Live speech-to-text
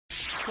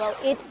Well,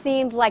 it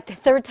seems like the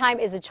third time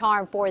is a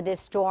charm for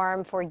this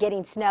storm, for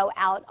getting snow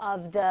out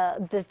of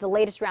the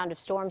latest round of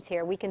storms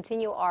here. We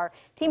continue our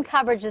team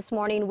coverage this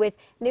morning with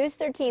News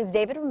 13's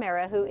David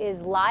Romero, who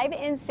is live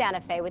in Santa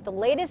Fe with the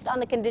latest on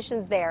the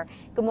conditions there.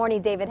 Good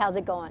morning, David. How's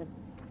it going?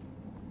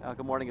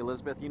 Good morning,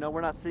 Elizabeth. You know,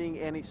 we're not seeing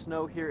any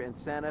snow here in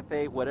Santa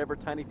Fe. Whatever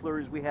tiny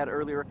flurries we had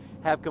earlier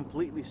have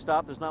completely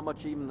stopped. There's not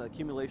much even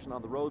accumulation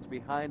on the roads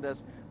behind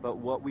us, but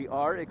what we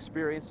are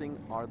experiencing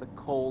are the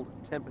cold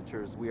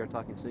temperatures. We are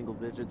talking single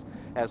digits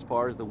as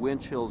far as the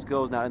wind chills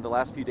goes. Now, in the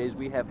last few days,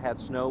 we have had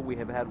snow, we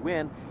have had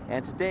wind,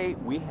 and today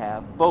we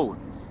have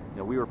both. You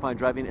know, we were fine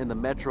driving in the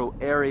metro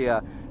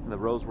area, and the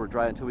roads were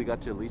dry until we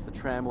got to at least the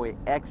tramway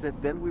exit.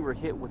 Then we were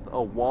hit with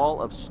a wall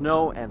of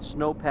snow and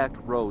snow-packed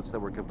roads that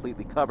were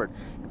completely covered.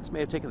 And this may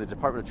have taken the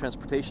Department of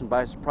Transportation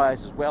by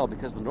surprise as well,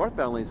 because the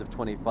northbound lanes of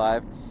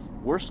 25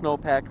 were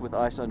snow-packed with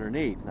ice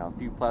underneath. Now, a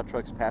few plow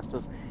trucks passed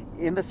us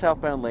in the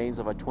southbound lanes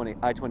of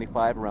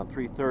I-25 around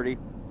 3:30.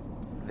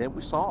 Then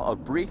we saw a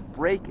brief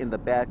break in the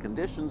bad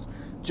conditions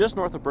just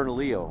north of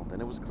Bernalillo. Then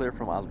it was clear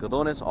from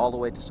Algodones all the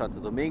way to Santo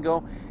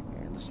Domingo.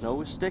 The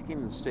snow is sticking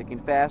and sticking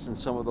fast in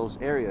some of those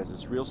areas.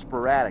 It's real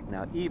sporadic.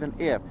 Now, even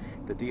if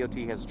the DOT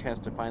has a chance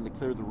to finally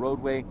clear the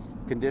roadway,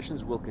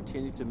 conditions will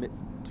continue to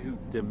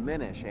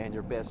diminish, and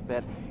your best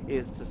bet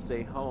is to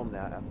stay home.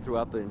 Now,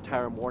 throughout the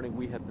entire morning,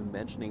 we have been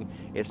mentioning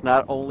it's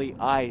not only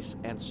ice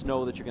and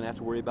snow that you're going to have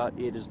to worry about,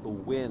 it is the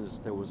winds.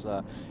 There was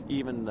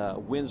even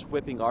winds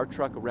whipping our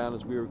truck around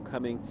as we were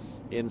coming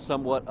in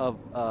somewhat of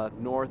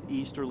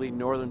northeasterly,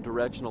 northern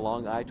direction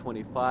along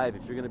I-25.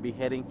 If you're going to be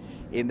heading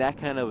in that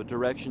kind of a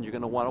direction, you're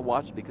going to want to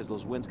watch it, because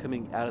those winds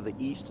coming out of the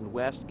east and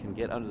west can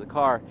get under the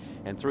car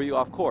and throw you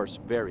off course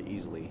very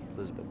easily.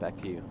 Elizabeth, back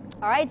to you.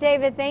 All right,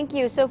 David, thank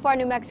you. So far,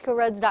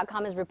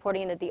 NewMexicoRoads.com is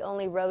reporting that the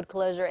only road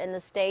closure in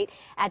the state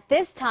at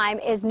this time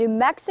is New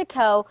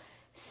Mexico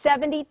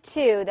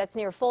 72. That's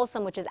near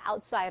Folsom, which is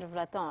outside of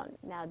Raton.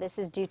 Now, this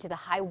is due to the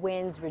high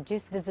winds,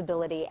 reduced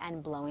visibility,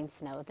 and blowing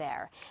snow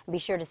there. Be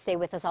sure to stay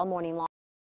with us all morning long.